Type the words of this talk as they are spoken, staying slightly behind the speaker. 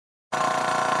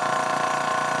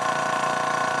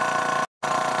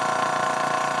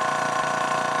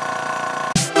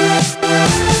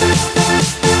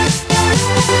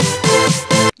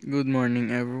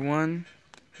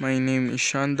My name is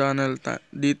Sean Donald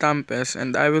D. Tampes,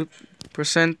 and I will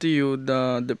present to you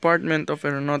the Department of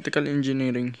Aeronautical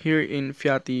Engineering here in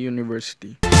FEATI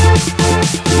University. As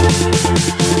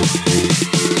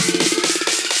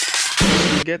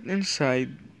we get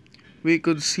inside, we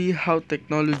could see how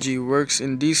technology works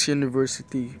in this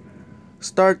university,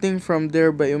 starting from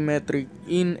their biometric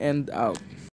in and out.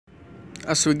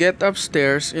 As we get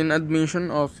upstairs in admission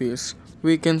office,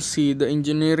 we can see the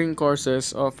engineering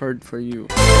courses offered for you.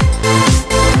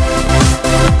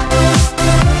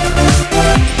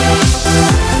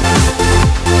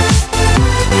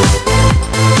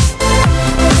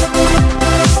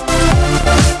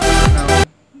 Now,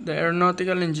 the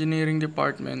Aeronautical Engineering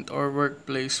Department or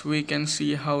workplace, we can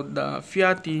see how the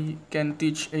FIATI can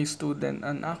teach a student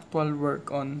an actual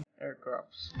work on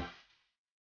aircrafts.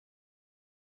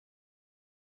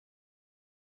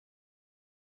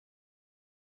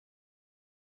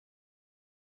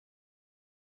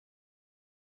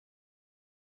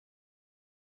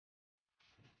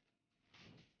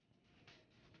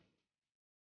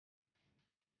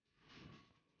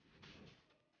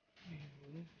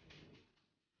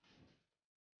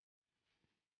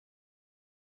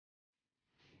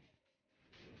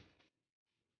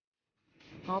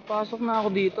 Nakapasok na ako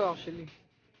dito actually.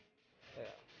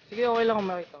 Sige, okay lang kung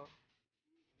makita ko.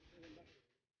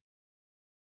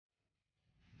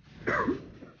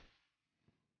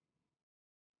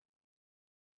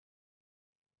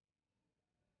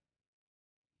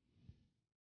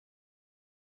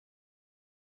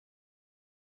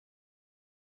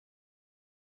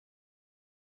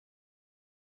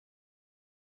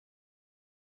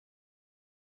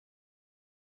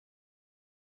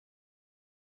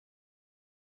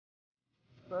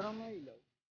 Parang may ilaw.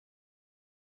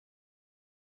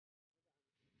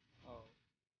 Oo.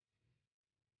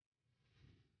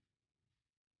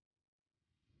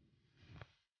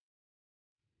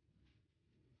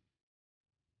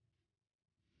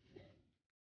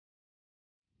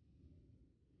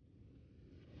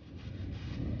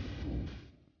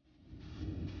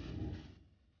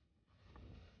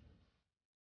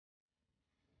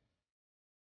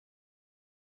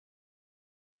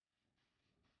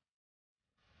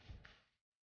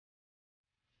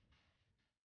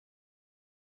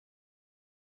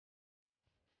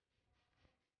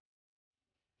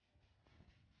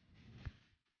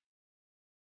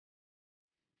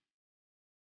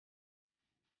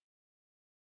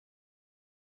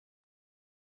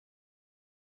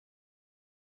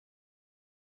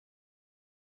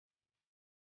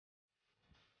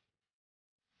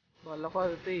 Bala ko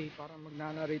ito eh, parang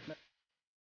magnanarrate na.